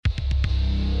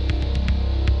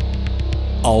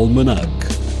Almanac.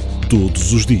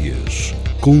 Todos os dias,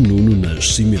 com Nuno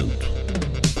Nascimento.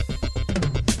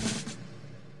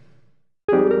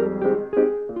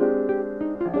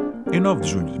 Em 9 de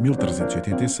junho de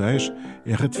 1386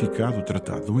 é ratificado o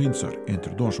Tratado de Windsor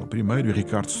entre Dom João I e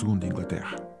Ricardo II de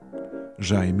Inglaterra.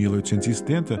 Já em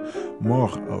 1870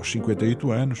 morre aos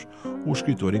 58 anos o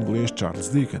escritor inglês Charles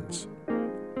Dickens.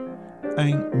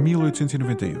 Em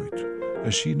 1898, a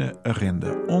China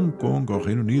arrenda Hong Kong ao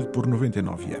Reino Unido por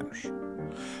 99 anos.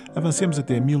 Avancemos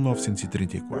até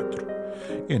 1934.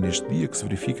 É neste dia que se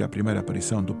verifica a primeira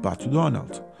aparição do Pato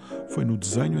Donald. Foi no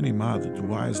desenho animado de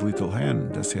Wise Little Hen,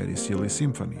 da série Silly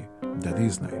Symphony, da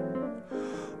Disney.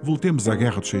 Voltemos à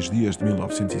Guerra dos 6 Dias de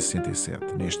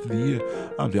 1967. Neste dia,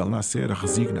 Abdel Nasser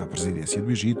resigna a presidência do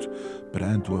Egito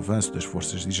perante o avanço das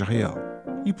forças de Israel.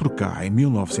 E por cá, em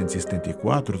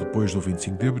 1974, depois do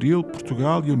 25 de Abril,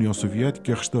 Portugal e a União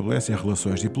Soviética restabelecem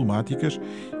relações diplomáticas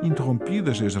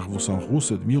interrompidas desde a Revolução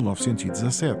Russa de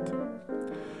 1917.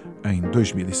 Em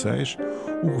 2006,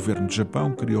 o governo de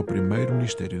Japão criou o primeiro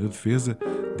Ministério da Defesa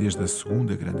desde a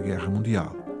Segunda Grande Guerra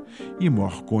Mundial. E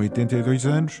morre com 82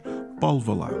 anos Paulo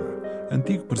Valada,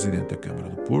 antigo presidente da Câmara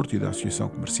do Porto e da Associação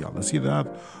Comercial da cidade,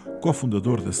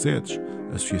 cofundador da SEDES,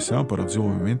 Associação para o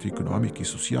Desenvolvimento Económico e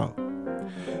Social.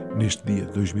 Neste dia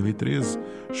de 2013,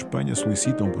 Espanha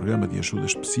solicita um programa de ajuda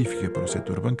específica para o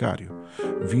setor bancário,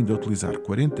 vindo a utilizar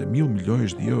 40 mil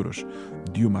milhões de euros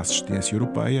de uma assistência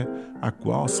europeia, à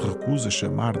qual se recusa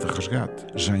chamar de resgate.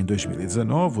 Já em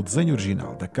 2019, o desenho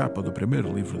original da capa do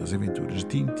primeiro livro das aventuras de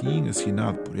Tintin,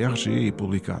 assinado por RG e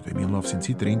publicado em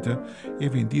 1930, é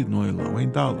vendido num leilão em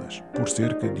Dallas por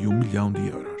cerca de 1 milhão de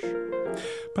euros.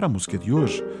 Para a música de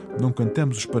hoje, não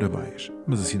cantamos os parabéns,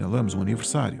 mas assinalamos um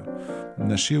aniversário.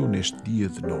 Nasceu neste dia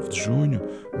de 9 de junho,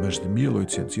 mas de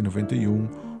 1891,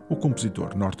 o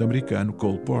compositor norte-americano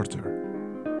Cole Porter.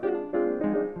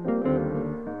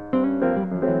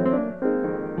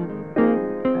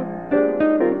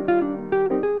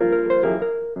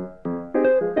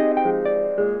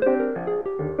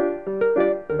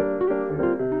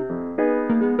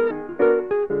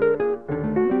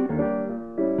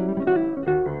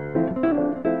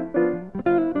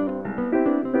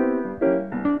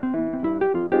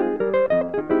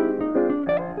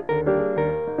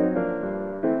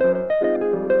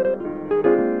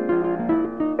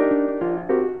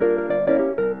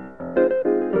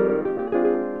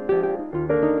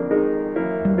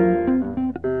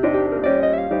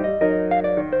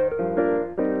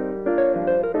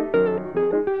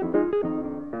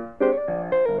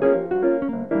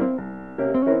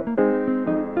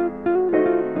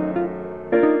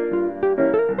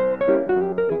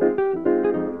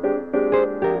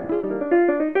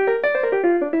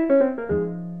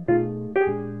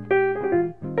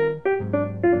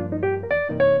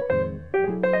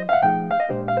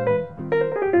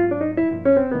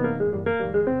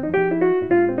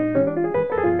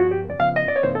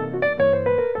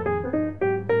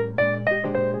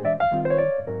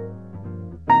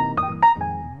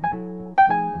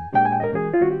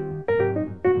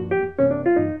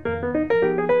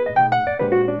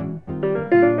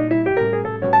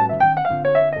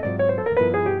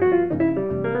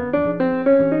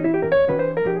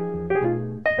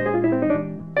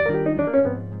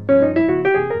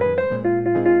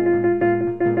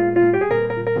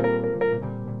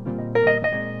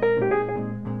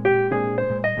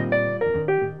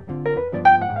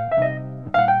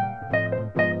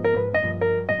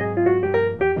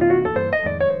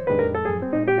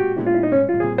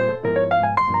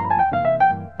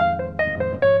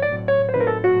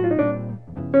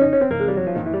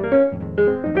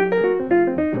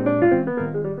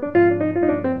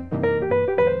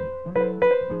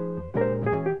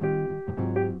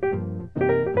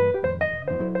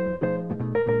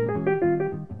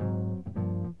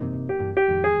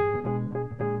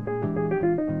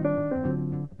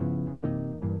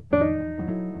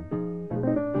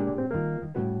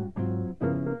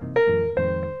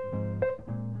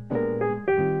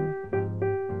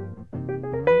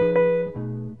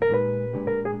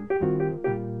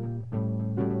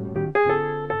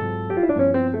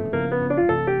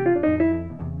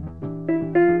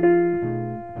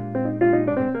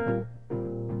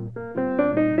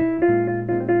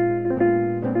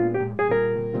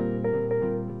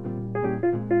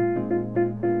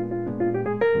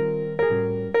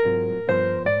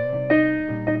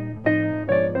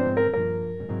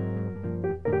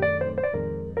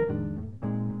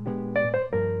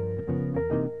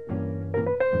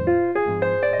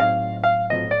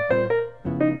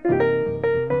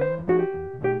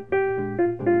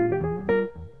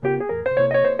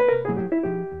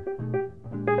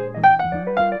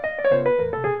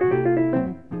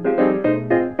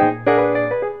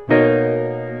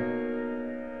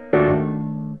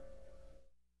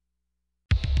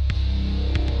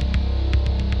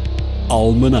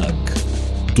 Almanac.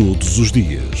 Todos os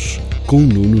dias, com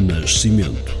Nuno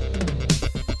Nascimento.